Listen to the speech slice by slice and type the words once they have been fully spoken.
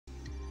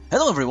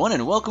Hello everyone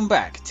and welcome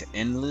back to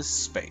Endless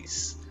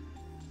Space.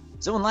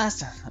 So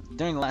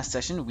during the last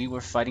session we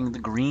were fighting the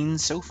green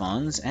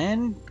Sophons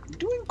and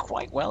doing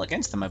quite well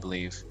against them, I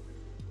believe.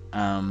 They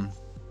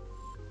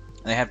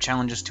have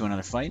challenges to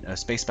another fight. A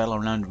space battle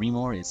around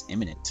Remor is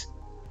imminent.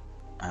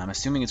 I'm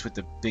assuming it's with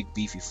the big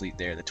beefy fleet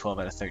there, the 12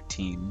 out of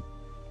 13.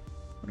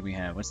 What do we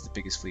have? What's the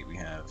biggest fleet we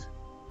have?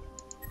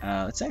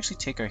 Let's actually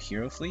take our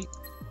hero fleet.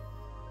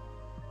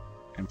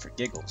 And for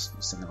giggles,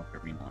 we'll send them over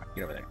to Remor.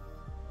 Get over there.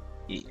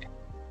 Yeah.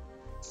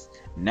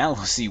 Now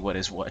we'll see what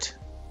is what.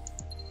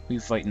 Who are you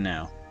fighting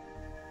now?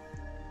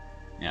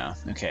 Yeah,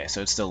 okay,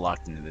 so it's still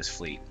locked into this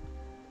fleet.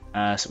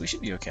 So we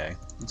should be okay.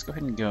 Let's go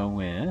ahead and go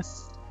with...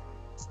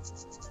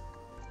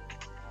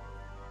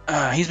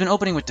 he's been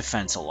opening with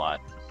defense a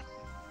lot.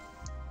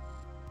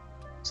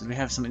 So do we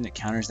have something that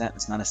counters that?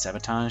 That's not a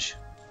sabotage?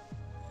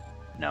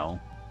 No.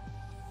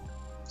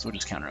 So we'll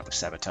just counter it with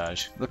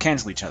sabotage. They'll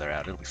cancel each other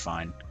out, it'll be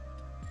fine.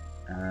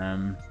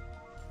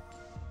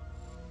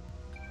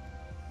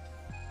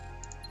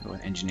 Go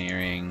with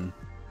engineering,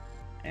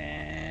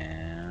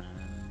 and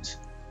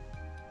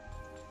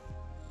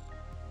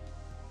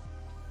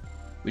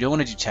we don't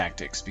want to do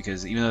tactics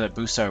because even though that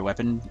boosts our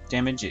weapon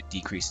damage, it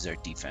decreases our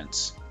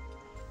defense.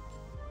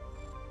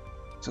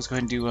 So let's go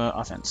ahead and do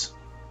offense.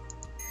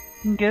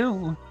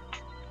 Go!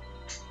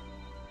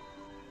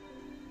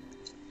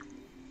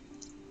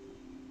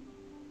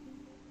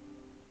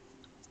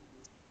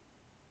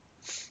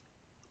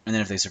 And then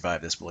if they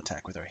survive this, we'll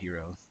attack with our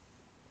hero.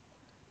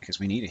 Because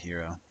we need a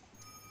hero.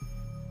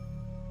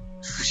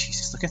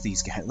 Jesus, look at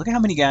these guys. Look at how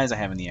many guys I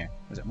have in the air.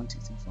 Was it 1, 2,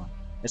 3, 4?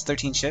 That's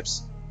 13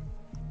 ships?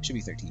 Should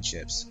be 13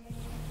 ships.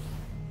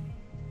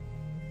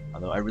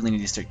 Although I really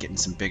need to start getting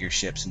some bigger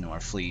ships into our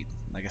fleet.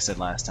 Like I said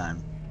last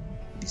time,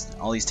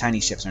 all these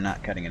tiny ships are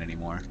not cutting it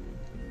anymore.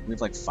 We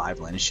have like 5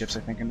 land ships, I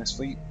think, in this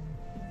fleet.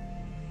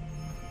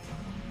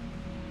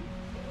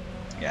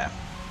 Yeah,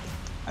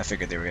 I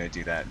figured they were going to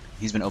do that.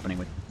 He's been opening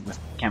with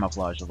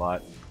camouflage a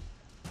lot.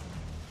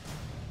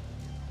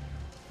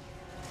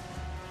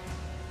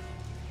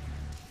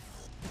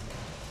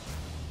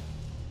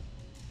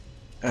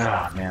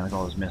 Oh man, with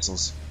all those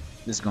missiles.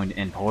 This is going to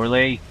end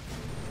poorly.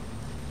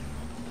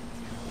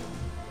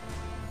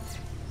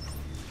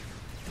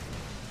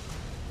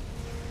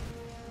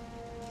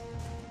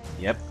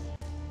 Yep.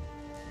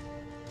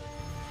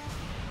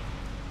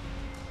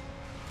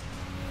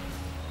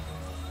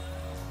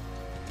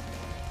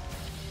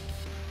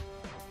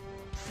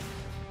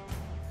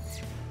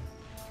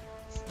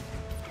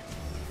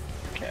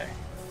 Okay.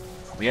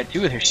 We got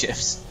 2 of their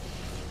ships.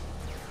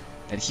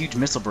 That huge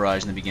missile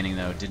barrage in the beginning,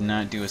 though, did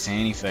not do us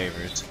any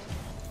favors.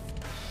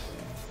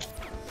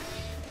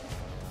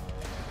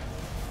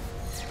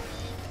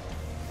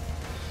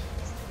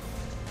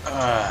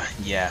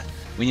 Yeah.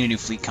 We need a new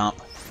fleet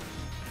comp.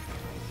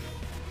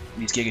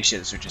 These giga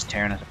ships are just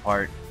tearing us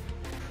apart.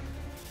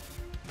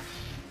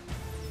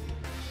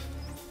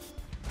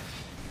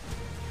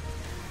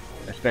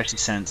 Especially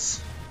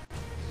since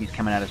he's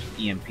coming at us with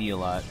EMP a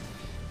lot.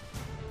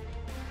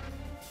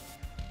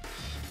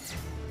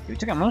 We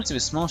took out most of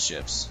his small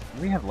ships. What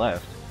do we have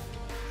left?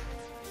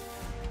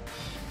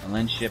 A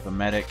lens ship, a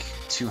medic,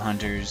 2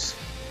 hunters,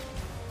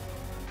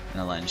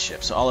 and a lens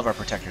ship. So all of our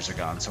protectors are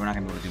gone, so we're not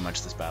going to be able to do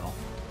much this battle.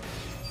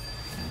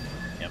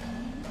 Yep.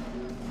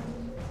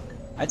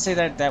 I'd say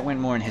that went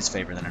more in his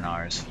favor than in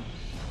ours.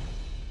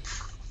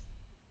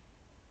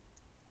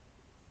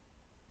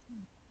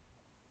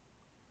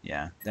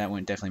 Yeah, that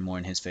went definitely more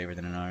in his favor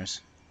than in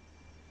ours.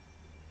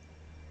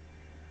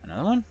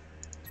 Another one?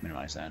 Let's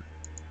minimize that.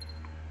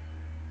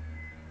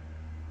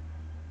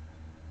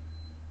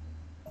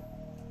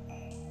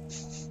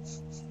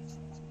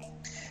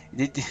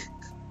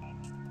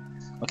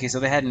 Okay, so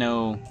they had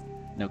no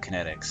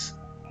kinetics.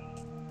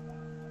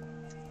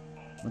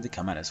 What did they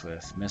come at us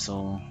with?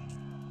 Missile,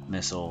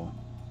 missile,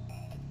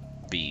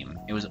 beam.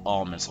 It was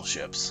all missile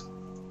ships.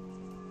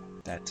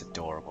 That's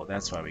adorable.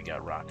 That's why we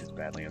got rocked as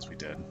badly as we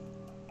did.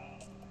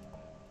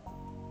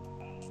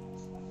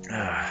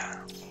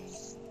 That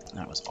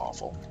was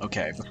awful.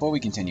 Okay, before we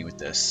continue with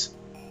this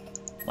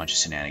bunch of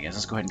shenanigans,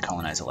 let's go ahead and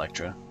colonize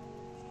Electra.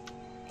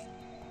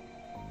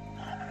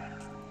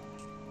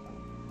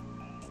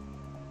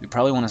 We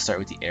probably want to start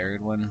with the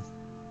arid one,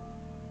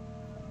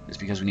 just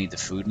because we need the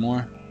food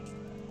more.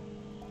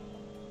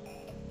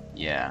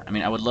 Yeah, I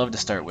mean, I would love to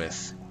start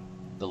with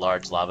the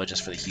large lava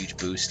just for the huge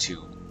boost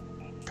to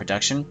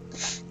production,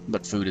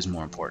 but food is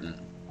more important.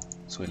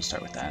 So we're going to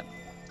start with that.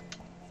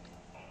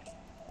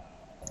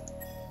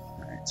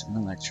 Alright, so in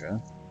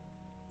Electra.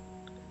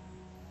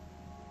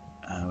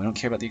 We don't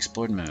care about the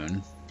explored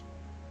moon.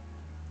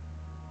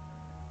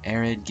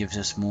 Arid gives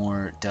us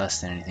more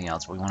dust than anything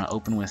else, but we want to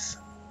open with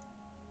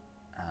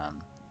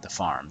the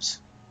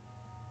farms,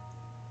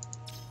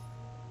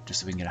 just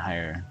so we can get a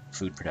higher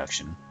food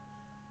production.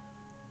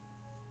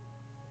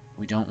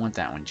 We don't want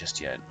that one just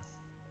yet.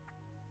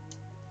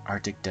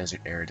 Arctic,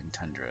 desert, arid, and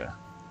tundra.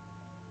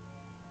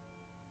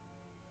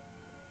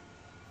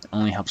 It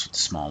only helps with the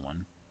small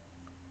one.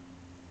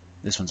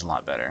 This one's a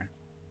lot better.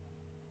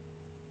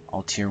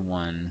 All tier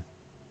 1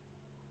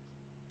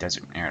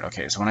 Desert and arid.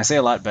 Okay, so when I say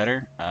a lot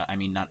better, I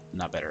mean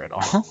not better at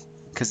all,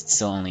 because it's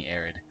still only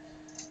arid.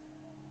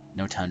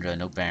 No tundra,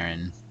 no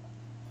barren,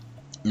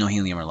 no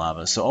helium or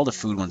lava. So all the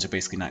food ones are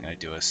basically not going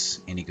to do us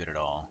any good at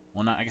all.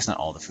 Well, I guess not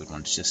all the food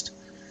ones, just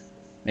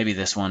maybe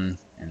this one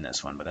and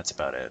this one, but that's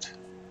about it.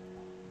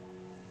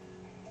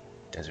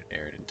 Desert,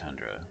 arid, and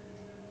tundra.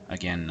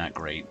 Again, not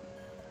great.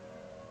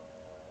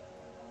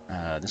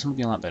 This one would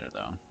be a lot better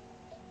though.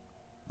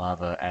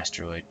 Lava,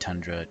 asteroid,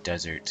 tundra,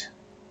 desert.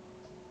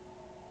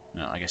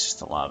 No, I guess just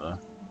the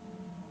lava.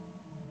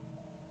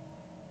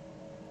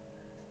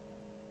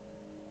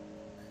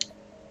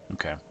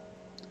 Okay.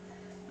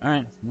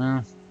 Alright,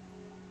 well,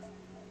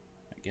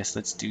 I guess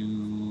let's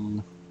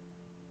do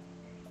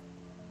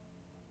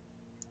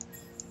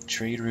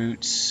trade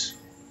routes,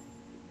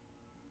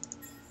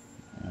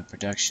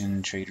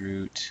 production, trade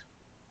route.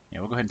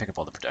 Yeah, we'll go ahead and pick up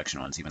all the production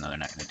ones, even though they're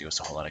not going to do us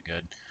a whole lot of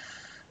good.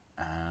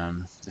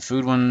 The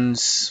food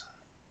ones,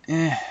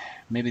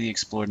 maybe the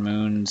explored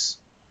moons,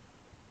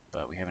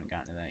 but we haven't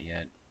gotten to that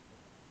yet.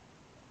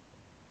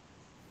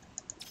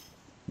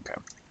 Okay.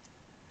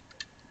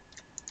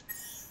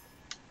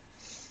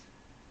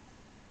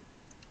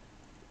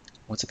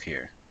 What's up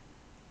here?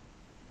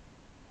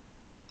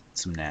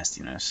 Some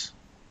nastiness.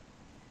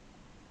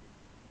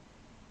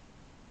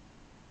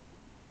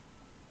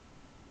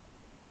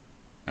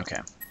 Okay.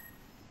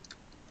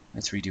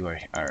 Let's redo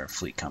our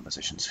fleet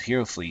composition. So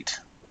hero fleet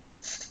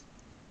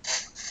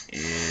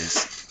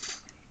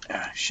is...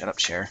 shut up,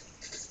 chair.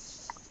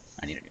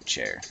 I need a new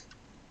chair.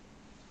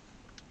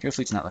 Hero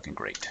fleet's not looking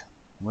great.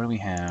 What do we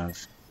have?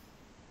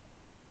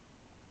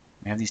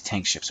 We have these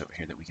tank ships over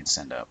here that we can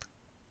send up.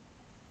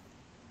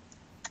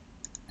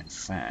 In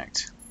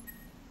fact,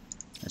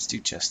 let's do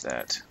just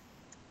that.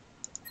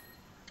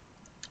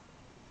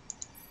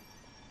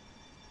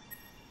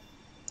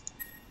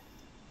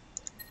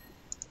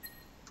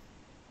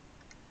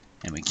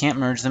 And we can't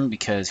merge them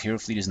because Hero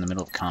Fleet is in the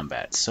middle of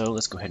combat. So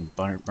let's go ahead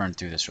and burn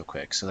through this real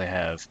quick. So they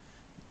have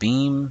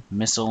beam,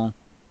 missile,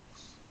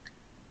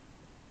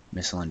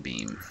 and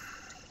beam.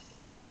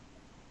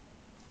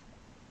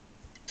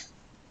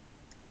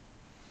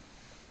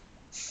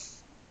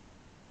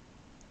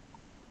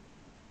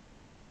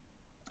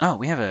 Oh,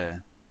 we have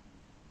an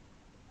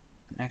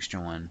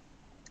extra one.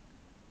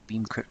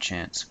 Beam crypt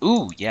chance.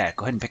 Ooh, yeah,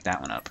 go ahead and pick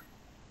that one up.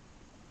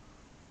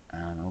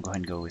 We'll go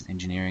ahead and go with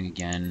engineering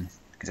again,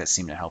 because that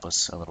seemed to help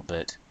us a little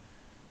bit.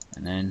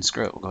 And then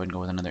screw it, we'll go ahead and go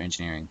with another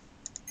engineering.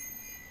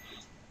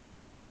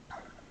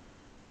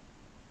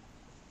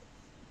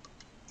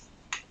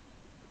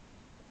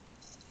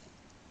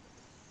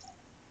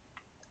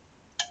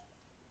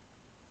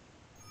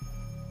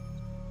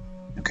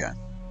 Okay.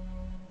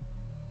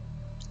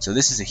 So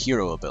this is a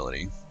hero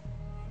ability.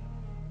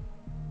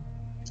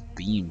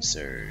 Beam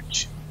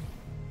Surge.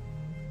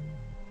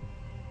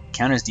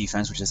 Counters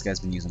defense, which this guy's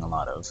been using a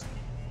lot of.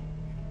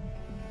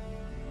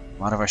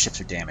 A lot of our ships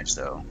are damaged,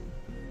 though.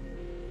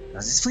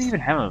 Does this fleet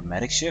even have a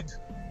medic ship?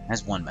 It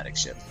has one medic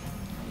ship.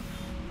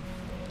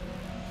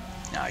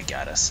 No, he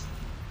got us.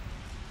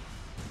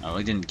 Oh,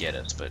 he didn't get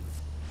us, but...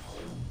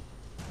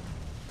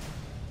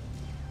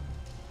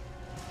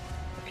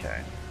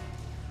 Okay.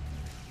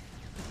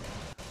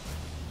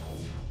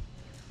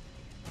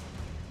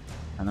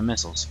 And the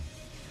missiles.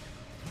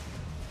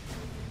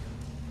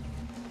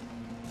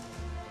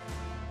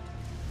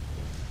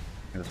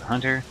 There's a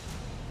hunter.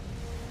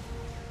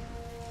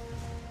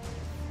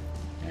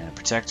 And a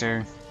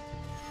protector.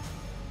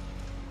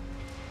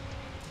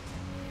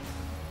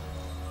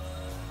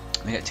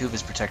 We got two of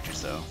his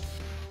protectors, though.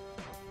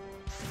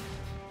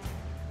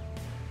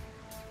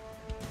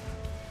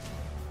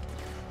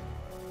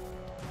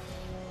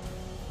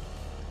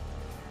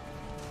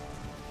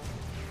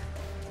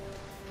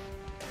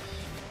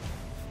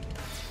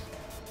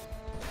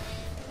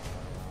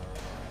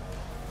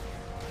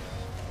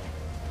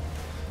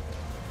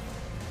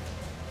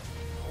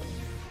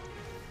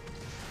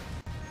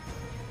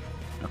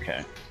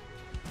 Okay.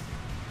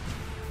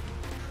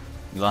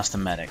 We lost a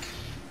medic.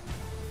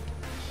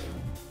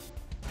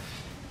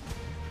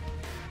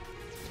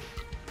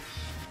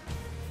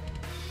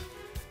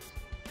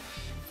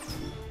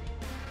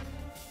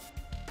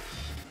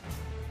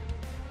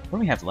 What do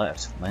we have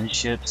left? Lens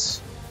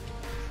ships,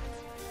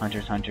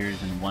 hunters, and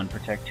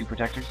two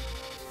protectors?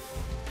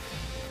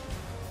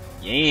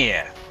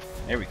 Yeah!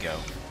 There we go.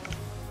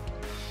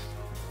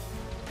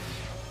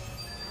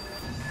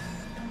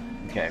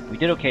 Okay, we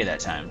did okay that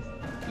time.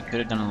 We could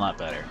have done a lot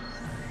better.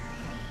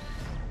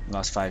 We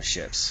lost 5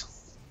 ships.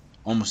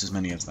 Almost as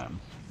many as them.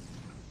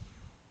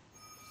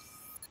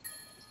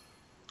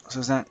 So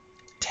is that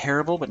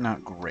terrible, but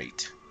not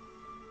great?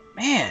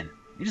 Man,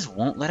 he just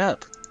won't let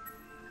up.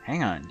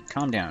 Hang on,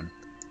 calm down.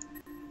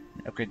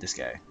 Upgrade this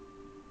guy.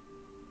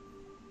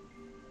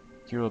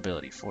 Hero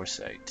ability,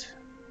 foresight.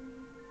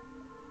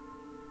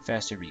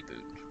 Faster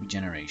reboot,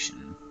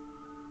 regeneration.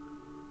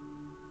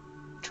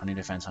 20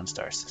 defense on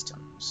star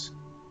systems.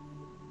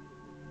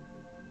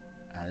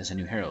 There's a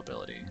new hero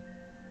ability.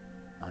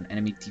 On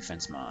enemy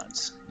defense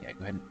mods. Yeah,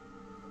 go ahead and...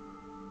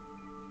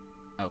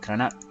 Oh, can I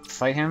not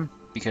fight him?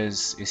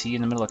 Because, is he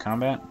in the middle of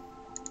combat?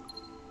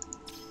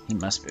 He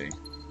must be.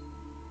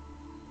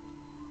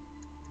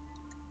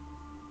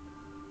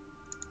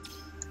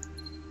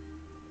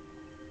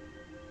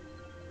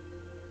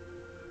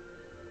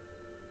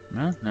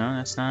 No,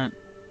 that's not.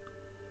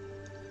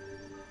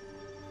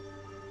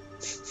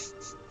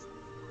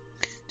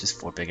 Just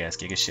 4 big-ass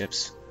giga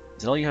ships.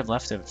 Is that all you have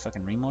left of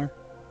fucking Remor?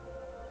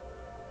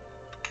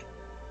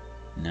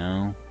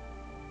 No.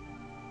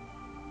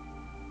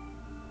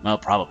 Well,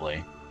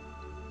 probably.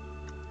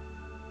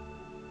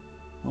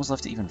 What was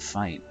left to even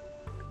fight?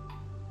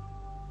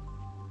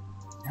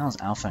 What the hell is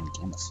Alpha and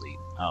Gamma Fleet?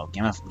 Oh,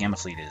 Gamma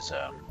Fleet is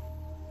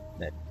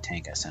that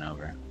tank I sent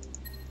over.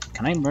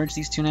 Can I merge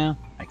these two now?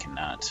 I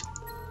cannot.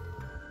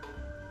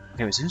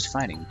 Okay, wait, so who's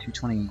fighting?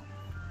 220.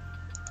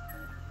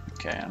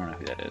 Okay, I don't know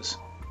who that is.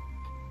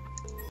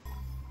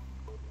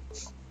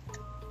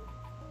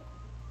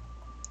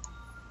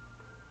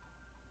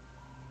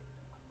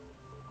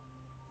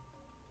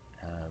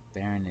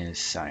 Baron is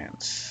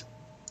science.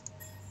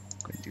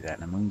 Go ahead and do that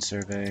in a moon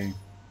survey.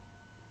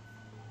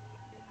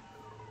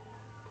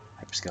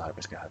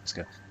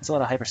 Hyperscale. That's a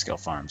lot of hyperscale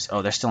farms.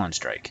 Oh, they're still on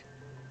strike.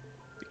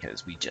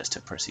 Because we just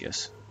took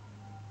Perseus.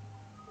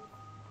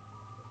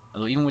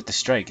 Although even with the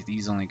strike,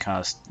 these only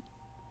cost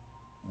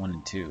 1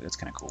 and 2. That's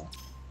kind of cool.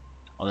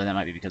 Although that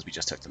might be because we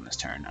just took them this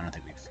turn. I don't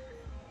think we've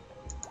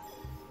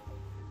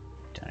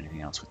done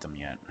anything else with them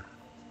yet.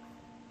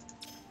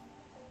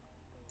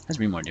 How's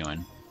Remor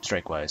doing,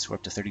 strike-wise? We're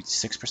up to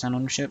 36%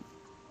 ownership.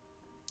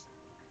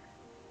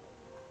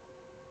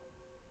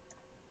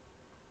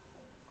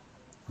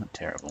 Not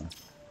terrible.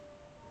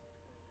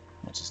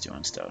 That's just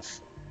doing stuff.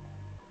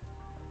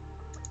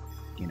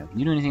 You know, can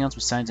you do anything else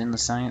besides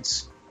endless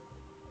science?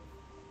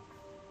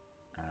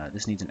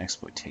 This needs an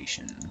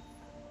exploitation.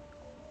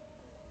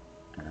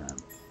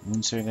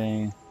 Moon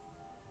survey,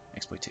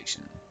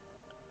 exploitation.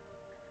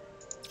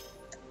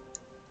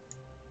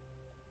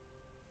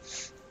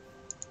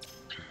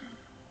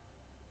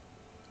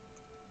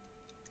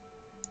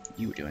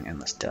 You were doing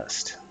endless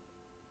dust.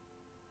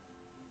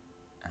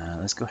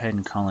 Let's go ahead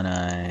and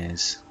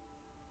colonize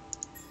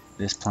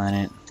this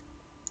planet.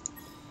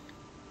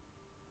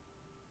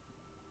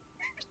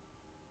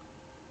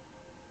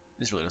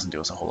 This really doesn't do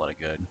us a whole lot of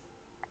good.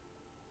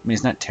 I mean,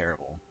 it's not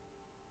terrible.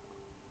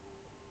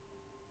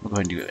 We'll go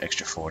ahead and do an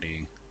extra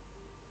 40.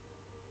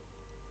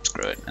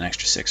 Screw it, an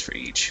extra 6 for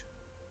each.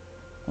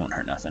 Won't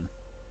hurt nothing.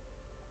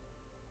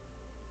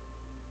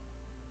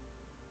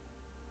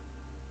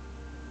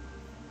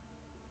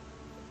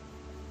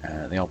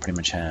 They all pretty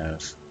much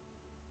have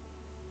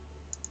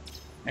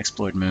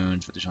explored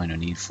moons, but there's really no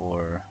need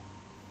for.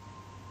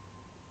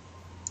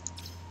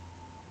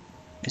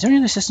 Is there any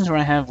other systems where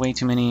I have way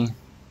too many?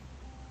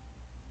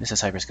 This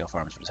has hyperscale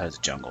farms, but it has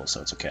a jungle,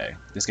 so it's okay.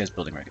 This guy's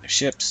building regular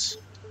ships.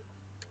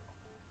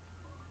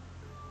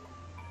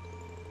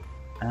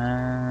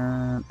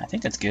 I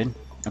think that's good.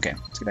 Okay,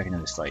 let's get back into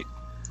this fight.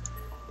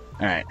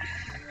 Alright.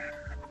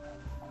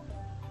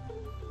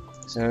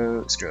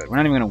 So, screw it. We're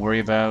not even going to worry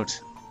about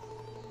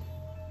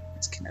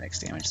its kinetics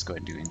damage. Let's go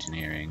ahead and do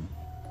engineering.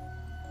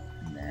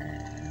 And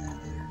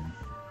then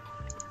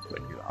go ahead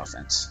and do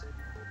offense.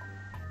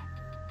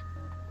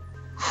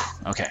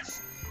 Okay.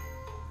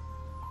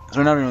 So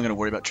we're not even going to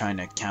worry about trying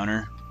to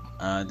counter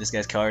this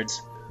guy's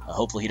cards.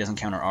 Hopefully he doesn't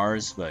counter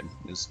ours, but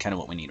it's kind of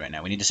what we need right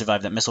now. We need to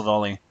survive that missile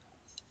volley.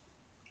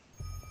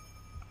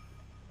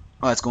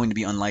 Oh, that's going to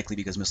be unlikely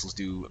because missiles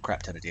do a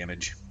crap ton of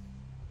damage.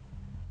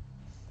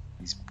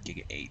 These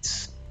Giga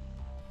 8s.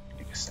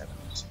 Giga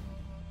 7s.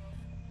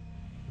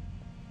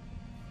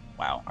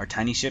 Wow, our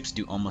tiny ships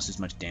do almost as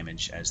much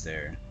damage as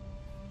their...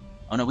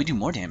 Oh no, we do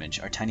more damage.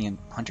 Our tiny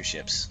hunter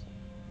ships.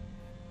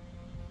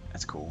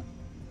 That's cool.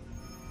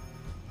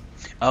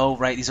 Oh,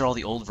 right, these are all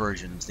the old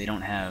versions. They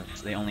don't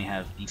have... They only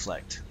have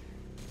deflect.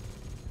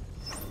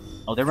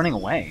 Oh, they're running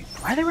away.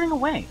 Why are they running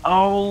away?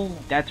 Oh,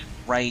 that's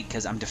right,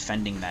 because I'm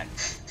defending that...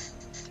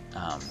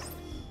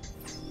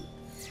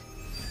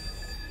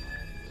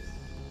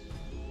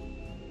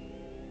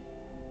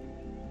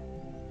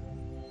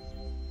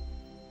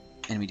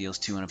 Enemy deals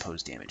 2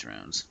 unopposed damage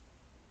rounds.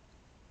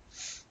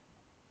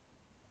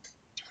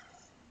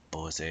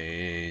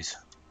 Bosses.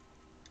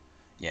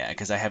 Yeah,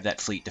 because I have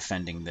that fleet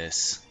defending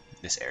this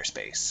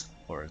airspace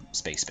or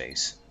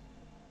space,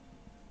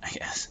 I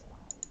guess.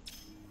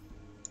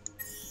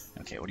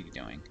 Okay, what are you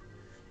doing?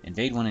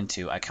 Invade 1 and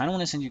 2. I kind of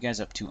want to send you guys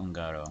up to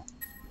Ungaro.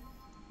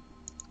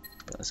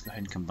 But let's go ahead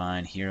and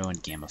combine Hero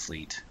and Gamma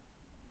Fleet.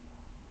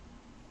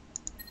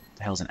 What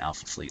the hell's an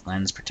Alpha Fleet?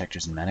 Lens,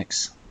 Protectors, and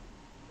Medics.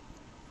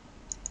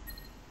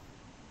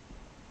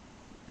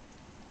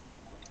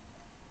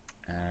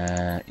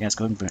 Yeah, let's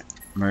go ahead and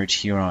merge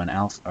Hero and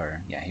Alpha.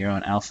 Or yeah, Hero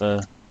and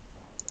Alpha.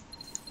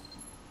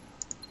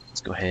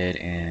 Let's go ahead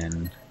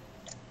and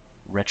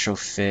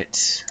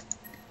retrofit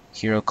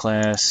Hero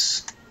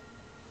class.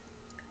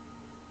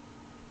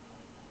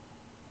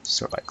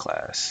 Sort by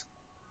class.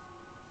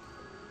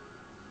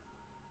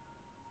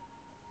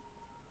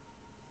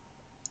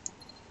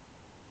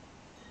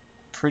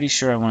 Pretty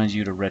sure I wanted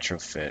you to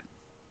retrofit.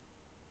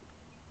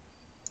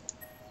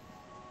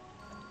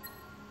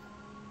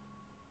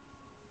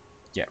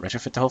 Yeah,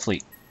 retrofit the whole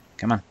fleet.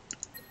 Come on.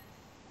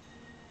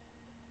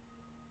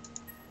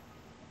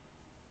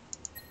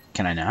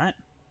 Can I not?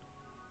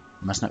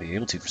 I must not be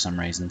able to for some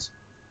reasons.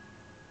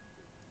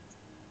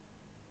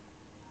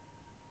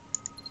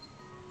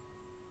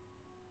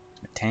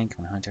 A tank,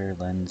 one hunter,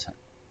 lens.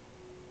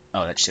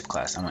 Oh, that's ship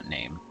class. I want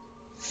name.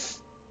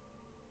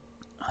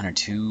 Hunter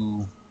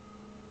 2.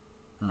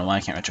 I don't know why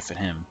I can't retrofit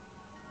him.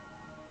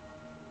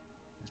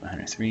 There's my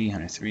Hunter 3,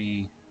 Hunter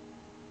 3.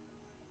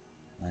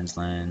 Lens,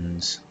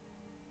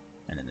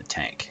 and then the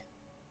tank.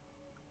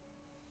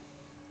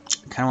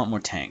 I kind of want more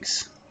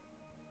tanks.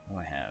 What do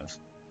I have?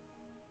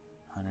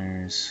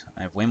 Hunters.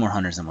 I have way more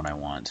hunters than what I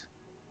want.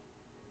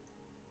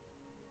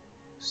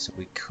 So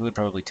we could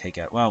probably take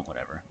out... Well,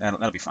 whatever.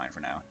 That'll be fine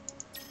for now.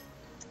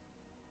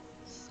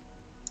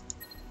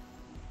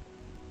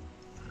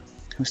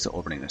 Who's still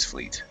orbiting this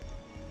fleet?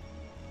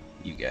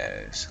 You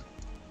guys.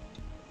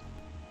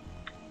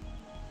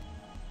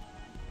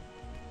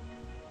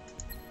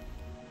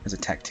 How's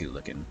Attack 2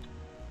 looking?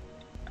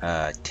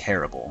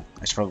 Terrible.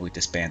 I should probably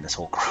disband this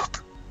whole group.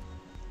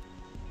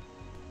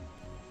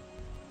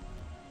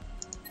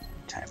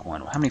 Attack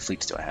 1. How many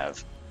fleets do I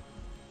have?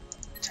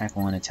 Attack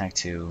 1, Attack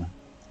 2.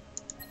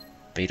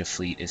 Beta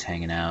fleet is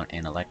hanging out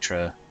in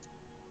Electra.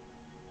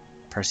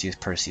 Perseus,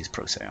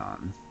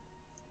 Procyon.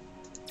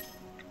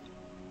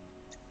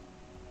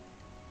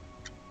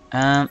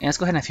 Yeah, let's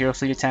go ahead and have Hero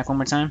Fleet attack one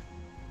more time.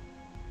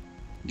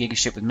 Giga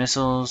ship with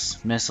missiles,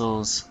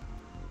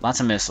 lots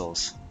of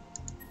missiles.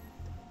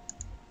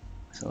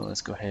 So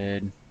let's go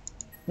ahead.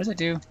 What does that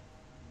do?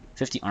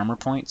 50 armor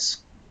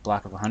points,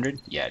 block of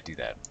 100. Yeah, do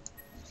that.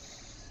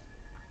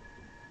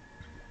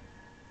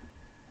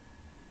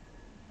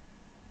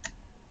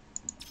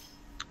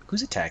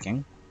 Who's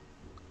attacking?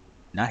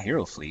 Not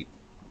Hero Fleet.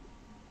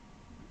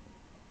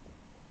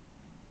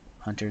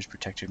 Hunters,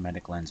 protector,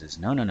 medic lenses.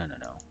 No.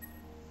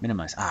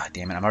 Minimize. Ah,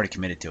 damn it. I'm already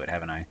committed to it,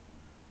 haven't I?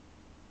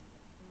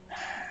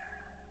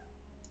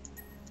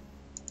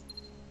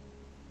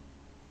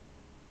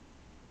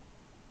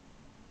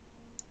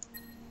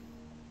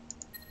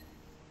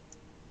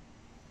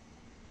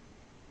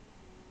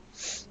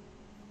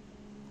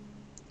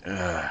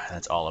 Ugh,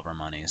 that's all of our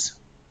monies.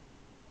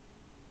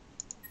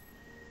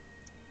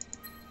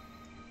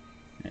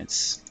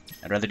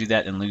 I'd rather do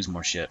that than lose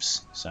more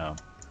ships, so.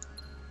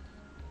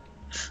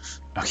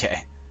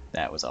 Okay,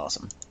 that was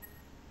awesome.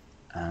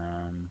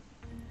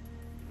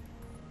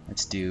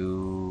 Let's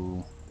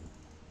do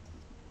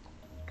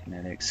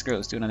kinetics. Screw it,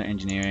 let's do another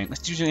engineering.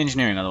 Let's do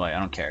engineering all the way. I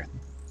don't care.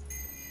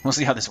 We'll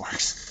see how this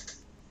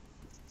works.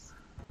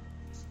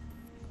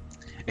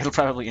 It'll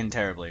probably end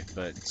terribly,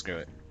 but screw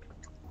it.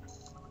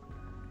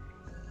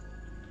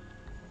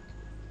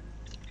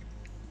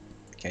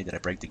 Okay, did I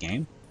break the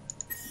game?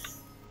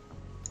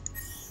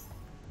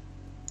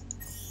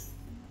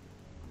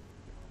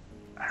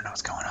 I don't know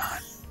what's going on.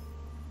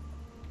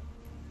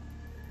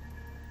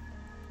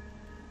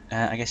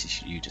 I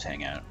guess you just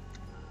hang out.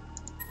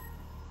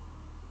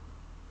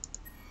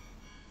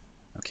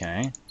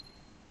 Okay.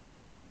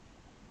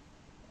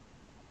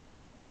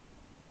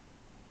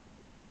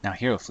 Now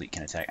Hero Fleet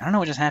can attack. I don't know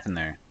what just happened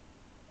there.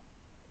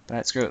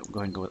 But screw it. Go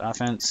ahead and go with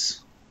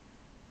offense.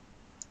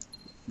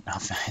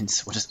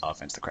 Offense. We'll just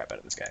offense the crap out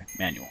of this guy.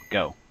 Manual.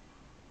 Go.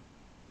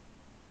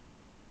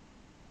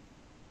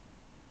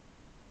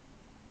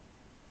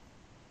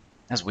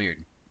 That's weird.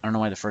 I don't know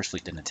why the first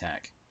fleet didn't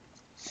attack.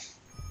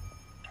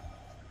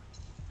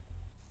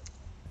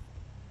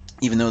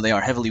 Even though they are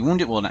heavily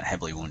wounded. Well, not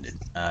heavily wounded.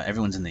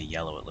 Everyone's in the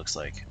yellow, it looks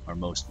like. Or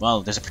most.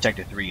 Well, there's a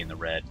Protector 3 in the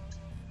red.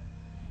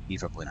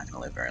 He's probably not going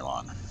to live very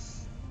long.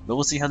 But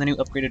we'll see how the new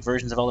upgraded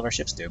versions of all of our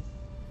ships do.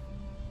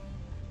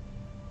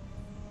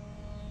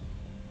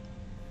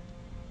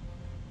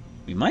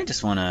 We might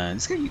just want to...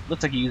 This guy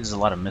looks like he uses a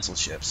lot of missile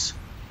ships.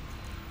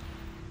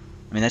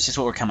 I mean, that's just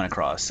what we're coming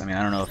across. I mean,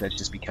 I don't know if that's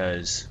just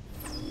because...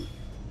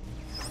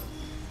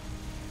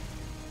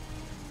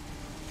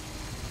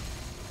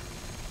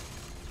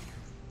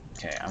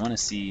 Okay, I want to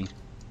see...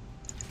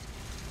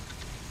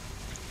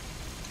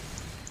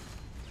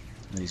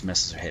 where these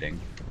missiles are hitting.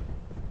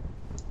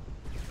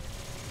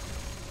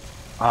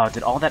 Oh,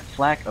 did all that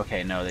flak?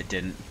 Okay, no, they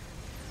didn't.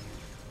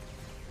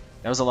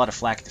 That was a lot of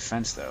flak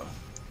defense, though.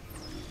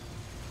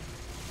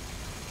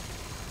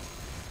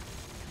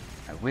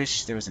 I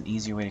wish there was an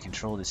easier way to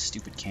control this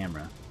stupid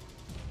camera.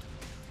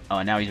 Oh,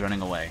 and now he's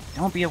running away.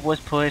 Don't be a wuss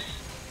puss.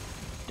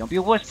 Don't be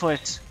a wuss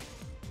puss.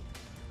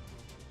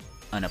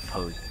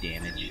 Unopposed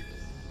damage.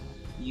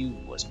 You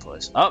wuss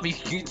puss. Oh,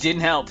 you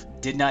didn't help.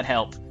 Did not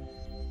help.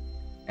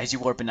 As you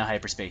warp into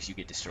hyperspace, you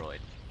get destroyed.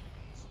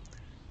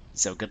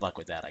 So good luck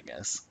with that, I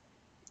guess.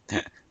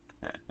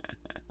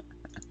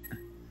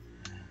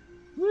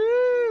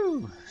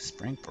 Woo!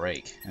 Spring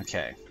break.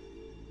 Okay.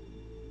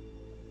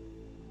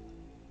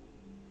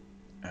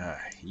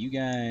 You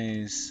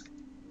guys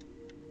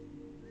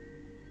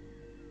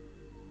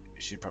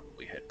should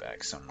probably head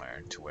back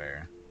somewhere to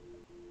where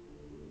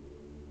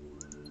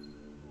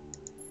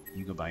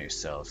you go by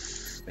yourself.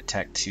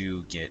 Attack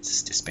 2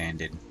 gets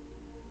disbanded.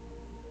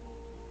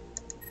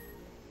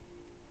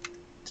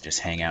 to just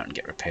hang out and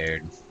get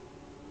repaired.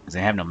 Because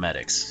they have no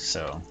medics,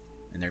 so...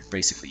 And they're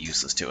basically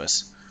useless to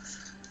us.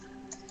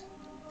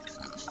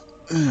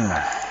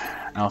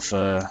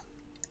 Alpha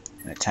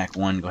and Attack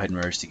 1, go ahead and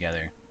merge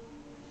together.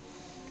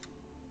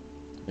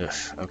 Ugh,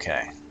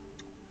 okay.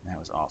 That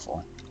was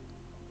awful.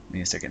 We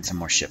need to start getting some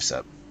more ships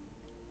up.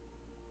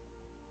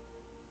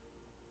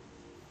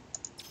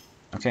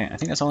 Okay, I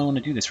think that's all I want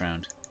to do this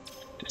round.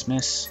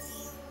 Dismiss.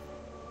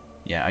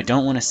 Yeah, I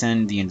don't want to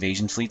send the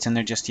invasion fleets in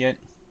there just yet.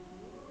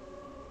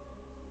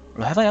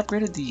 Or have I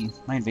upgraded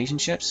my invasion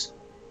ships?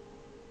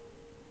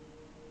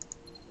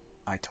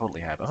 I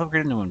totally have. I've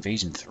upgraded to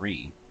Invasion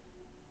 3.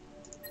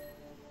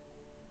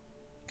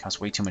 It costs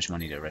way too much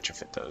money to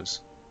retrofit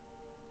those.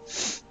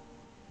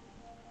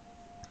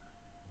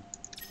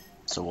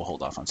 So we'll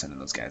hold off on sending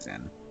those guys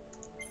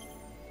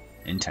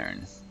in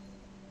turn.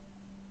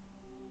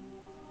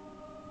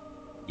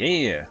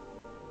 Yeah!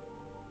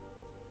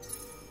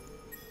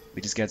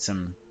 We just got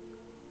some...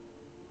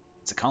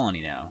 It's a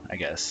colony now, I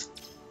guess.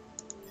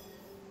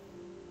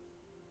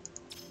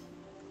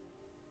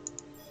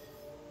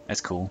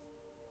 That's cool.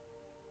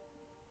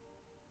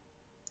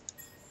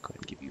 Go ahead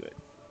and give you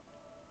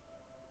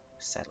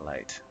a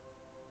satellite.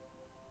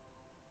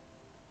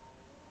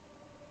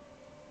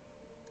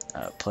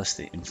 Plus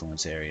the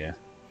influence area.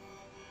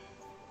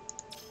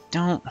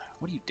 Don't...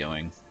 What are you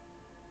doing?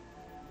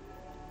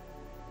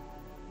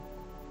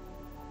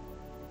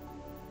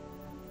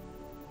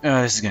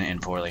 Oh, this is going to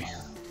end poorly.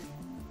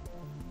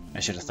 I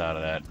should have thought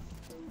of that.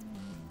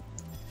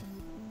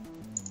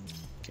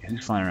 Okay,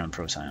 who's flying around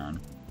Procyon?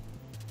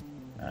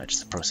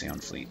 Just the Procyon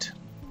fleet.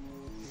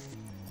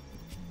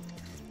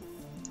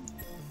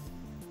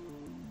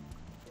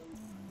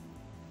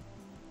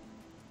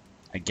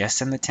 I guess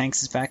send the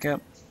tanks as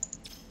backup?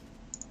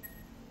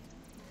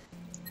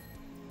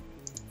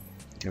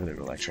 Get over there,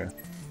 Electra.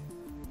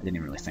 I didn't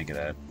even really think of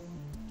that.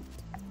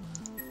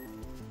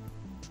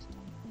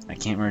 I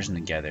can't merge them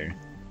together.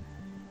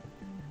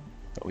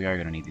 But we are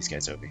going to need these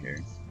guys over here.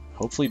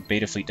 Hopefully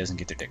Beta Fleet doesn't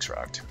get their dicks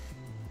rocked.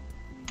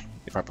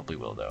 They probably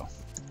will, though.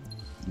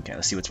 Okay,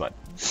 let's see what's what.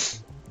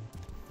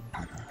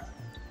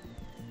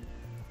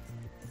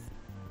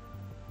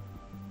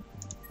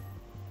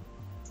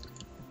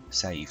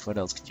 Saif, what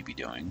else could you be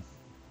doing?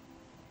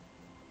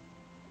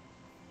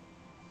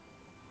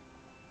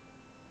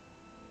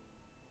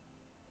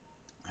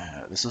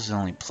 This is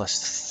only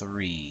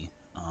 +3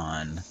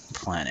 on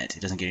planet. It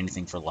doesn't get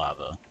anything for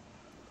lava.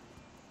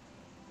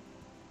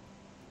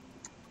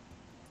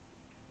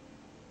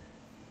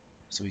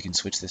 So we can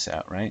switch this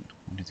out, right?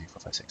 1, 2, 3,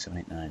 4, 5, 6, 7,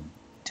 8, 9,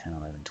 10,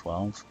 11,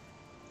 12.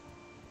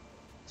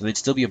 So they'd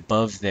still be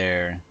above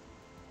their...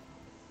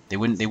 They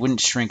wouldn't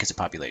shrink as a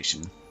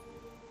population.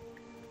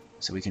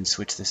 So we can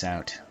switch this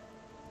out.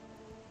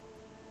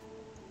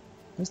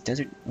 What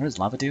does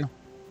lava do?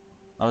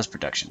 Lava's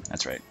production,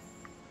 that's right.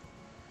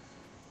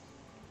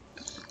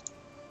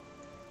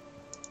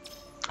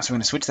 So we're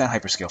going to switch that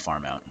hyperscale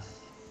farm out.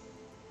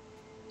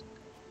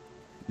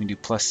 We can do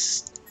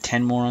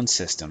 +10 more on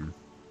system.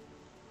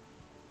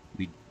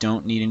 We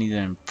don't need any of the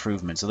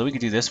improvements, although we could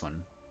do this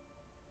one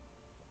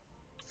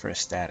for a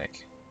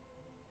static.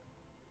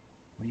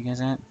 What are you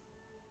guys at?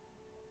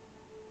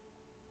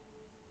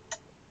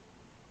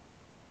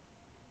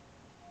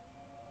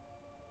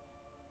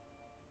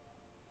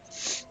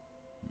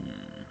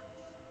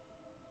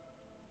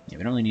 Yeah, we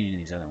don't really need any of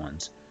these other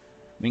ones.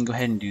 We can go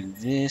ahead and do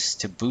this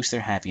to boost their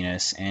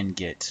happiness and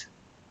get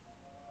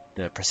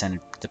the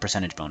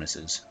percentage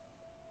bonuses.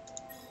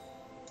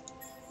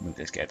 Move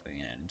this guy to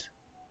the end.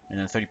 And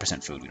then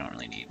 30% food we don't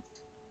really need.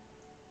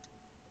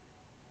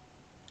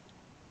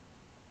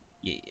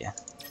 Yeah,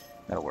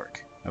 that'll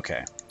work.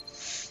 Okay.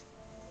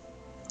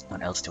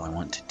 What else do I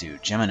want to do?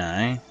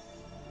 Gemini.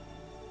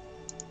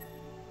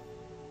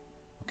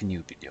 What can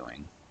you be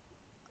doing?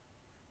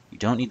 You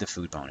don't need the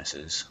food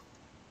bonuses.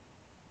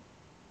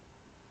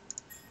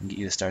 We can get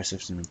you the star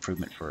system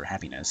improvement for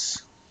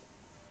happiness.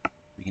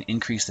 We can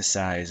increase the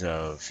size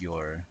of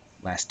your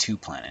last 2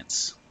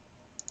 planets.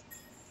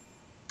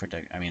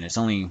 I mean, it's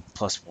only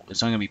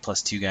going to be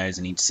 +2 guys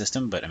in each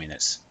system, but I mean,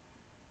 it's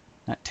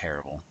not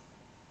terrible.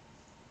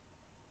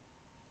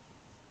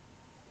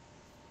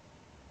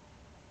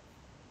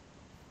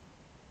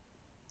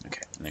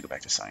 Okay, let me go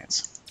back to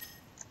science.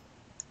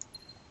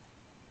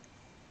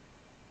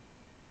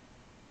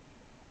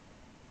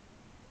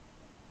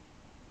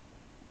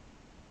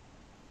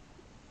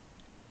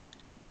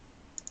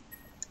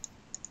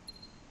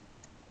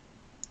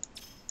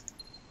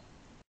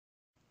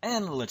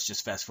 And let's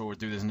just fast forward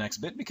through this next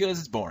bit because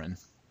it's boring.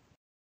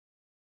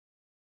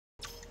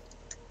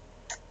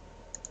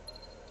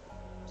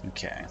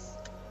 Okay.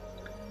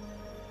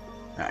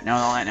 Alright, now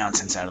all that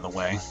nonsense out of the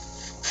way.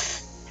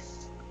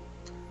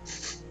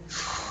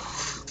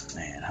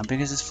 Man, how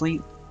big is this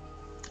fleet?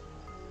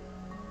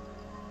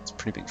 It's a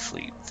pretty big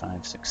fleet.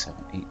 5, 6,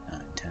 7, 8,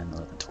 9, 10,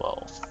 11,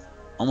 12.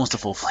 Almost a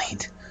full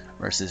fleet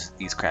versus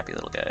these crappy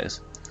little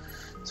guys.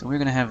 So we're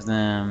going to have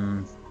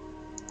them...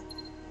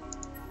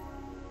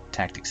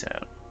 tactics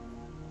out.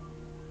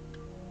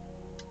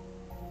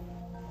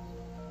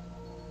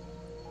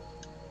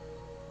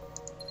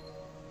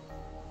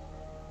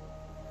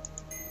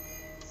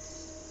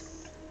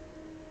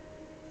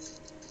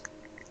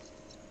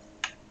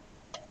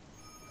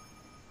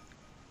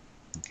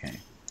 Okay.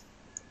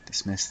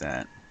 Dismiss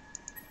that.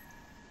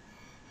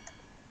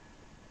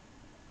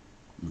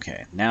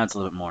 Okay, now it's a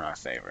little bit more in our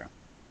favor.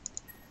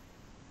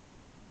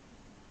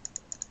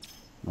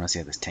 I want to see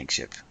how this tank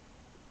ship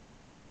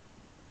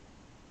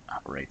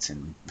operates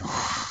in...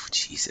 Oh,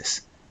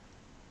 Jesus.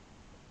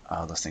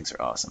 Oh, those things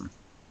are awesome.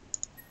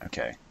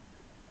 Okay.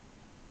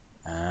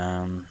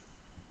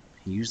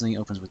 He usually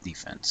opens with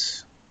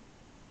defense.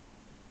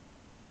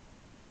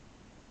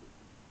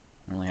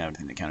 I don't really have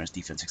anything that counters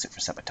defense except for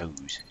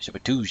sabotage.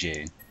 Sabotage.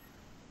 I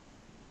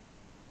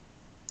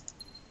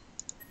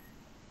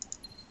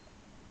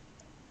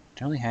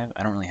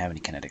don't really have any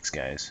kinetics,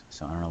 guys,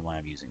 so I don't know why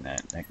I'm using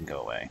that. That can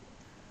go away.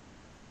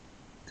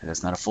 Because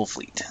that's not a full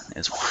fleet,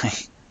 is why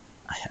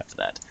I have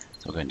that.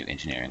 So we'll go ahead and do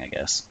engineering, I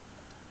guess.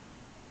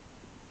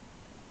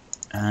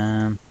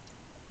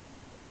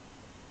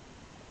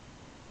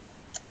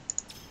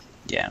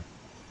 Yeah.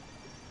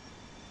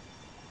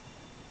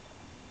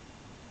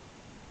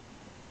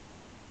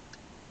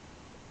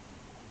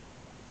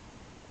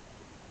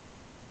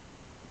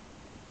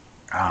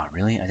 Ah,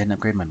 really? I didn't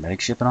upgrade my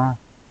medic ship at all?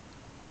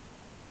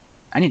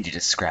 I need to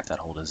just scrap that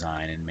whole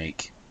design and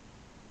make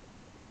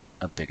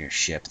a bigger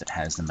ship that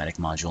has the medic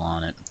module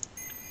on it.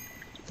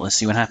 Let's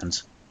see what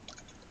happens.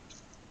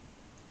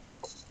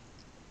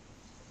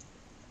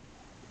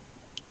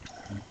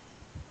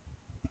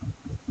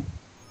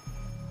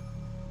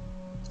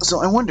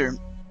 So I wonder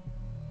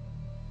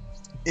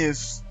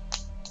if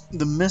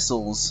the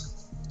missiles,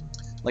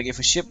 like if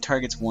a ship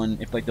targets one,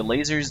 if like the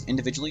lasers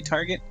individually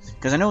target,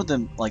 because I know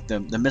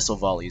the missile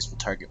volleys will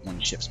target one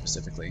ship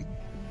specifically.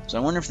 So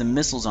I wonder if the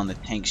missiles on the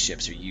tank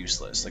ships are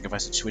useless. Like if I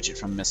should switch it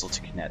from missile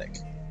to kinetic.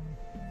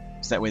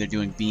 So that way they're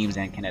doing beams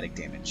and kinetic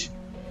damage.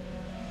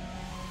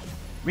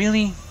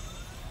 Really?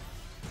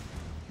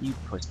 You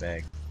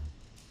pussbag.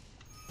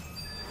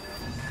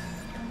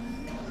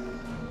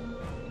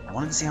 I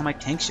wanted to see how my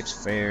tank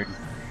ships fared.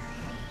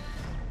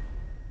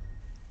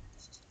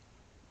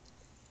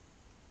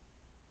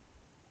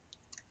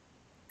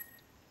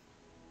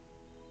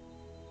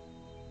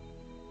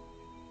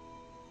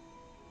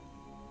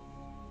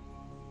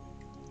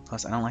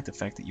 Plus, I don't like the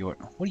fact that you're...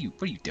 What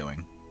are you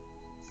doing?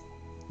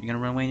 You're gonna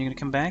run away and you're gonna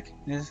come back?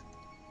 Is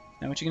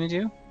that what you're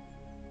gonna do?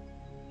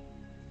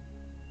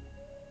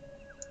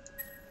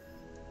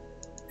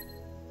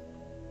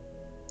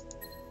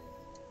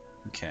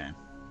 Okay.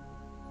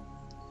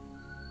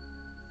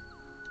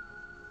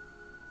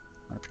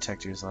 A lot of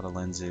protectors, a lot of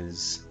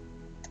lenses.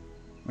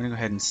 We're gonna go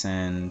ahead and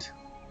send...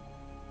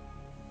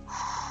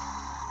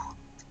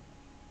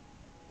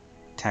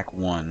 Attack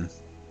 1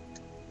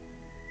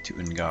 to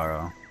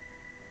Ungaro.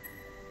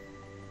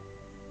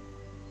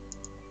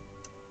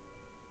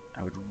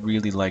 I would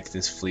really like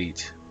this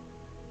fleet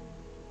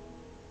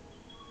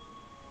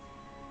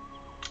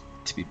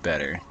to be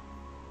better.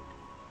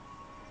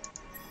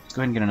 Let's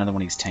go ahead and get another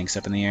one of these tanks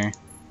up in the air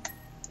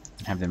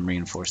and have them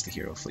reinforce the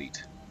hero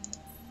fleet.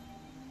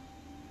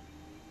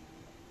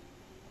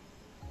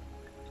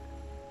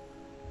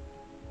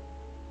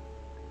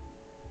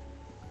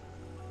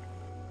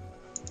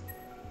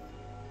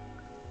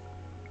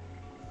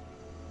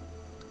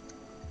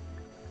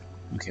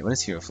 Okay, what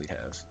does hero fleet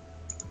have?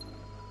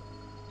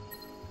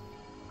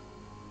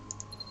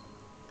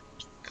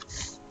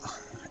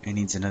 It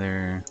needs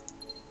another...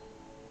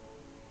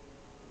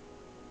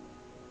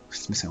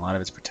 It's missing a lot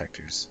of its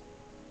protectors.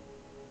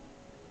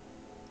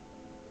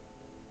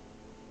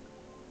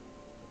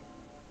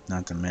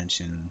 Not to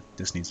mention,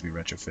 this needs to be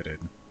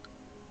retrofitted.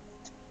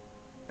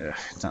 Ugh,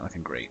 it's not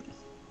looking great.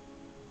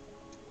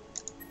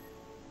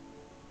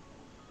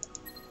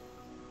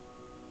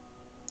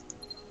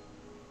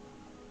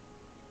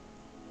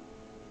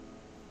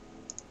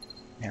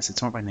 Yes,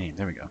 it's more by name.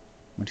 There we go.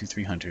 1, 2,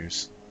 3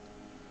 hunters.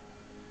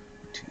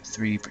 1, 2,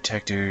 3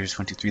 protectors.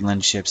 1, 2, 3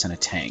 lens ships and a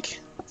tank.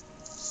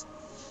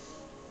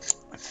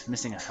 I'm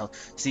missing a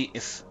health. See,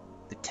 if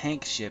the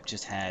tank ship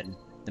just had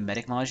the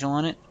medic module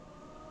on it,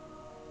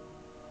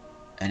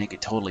 and it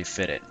could totally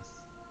fit it.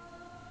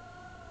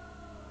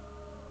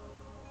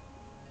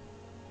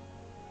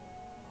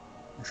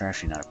 It's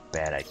actually not a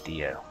bad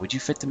idea. Would you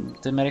fit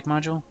the medic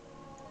module?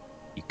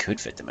 You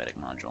could fit the medic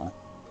module.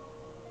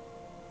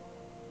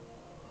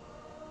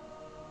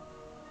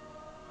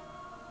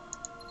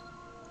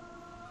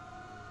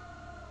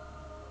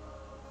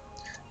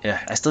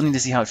 Yeah, I still need to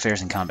see how it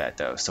fares in combat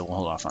though, so we'll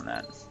hold off on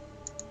that.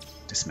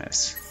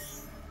 Dismiss.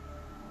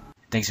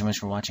 Thanks so much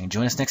for watching.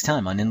 Join us next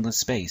time on Endless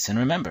Space, and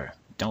remember,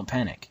 don't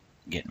panic,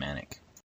 get manic.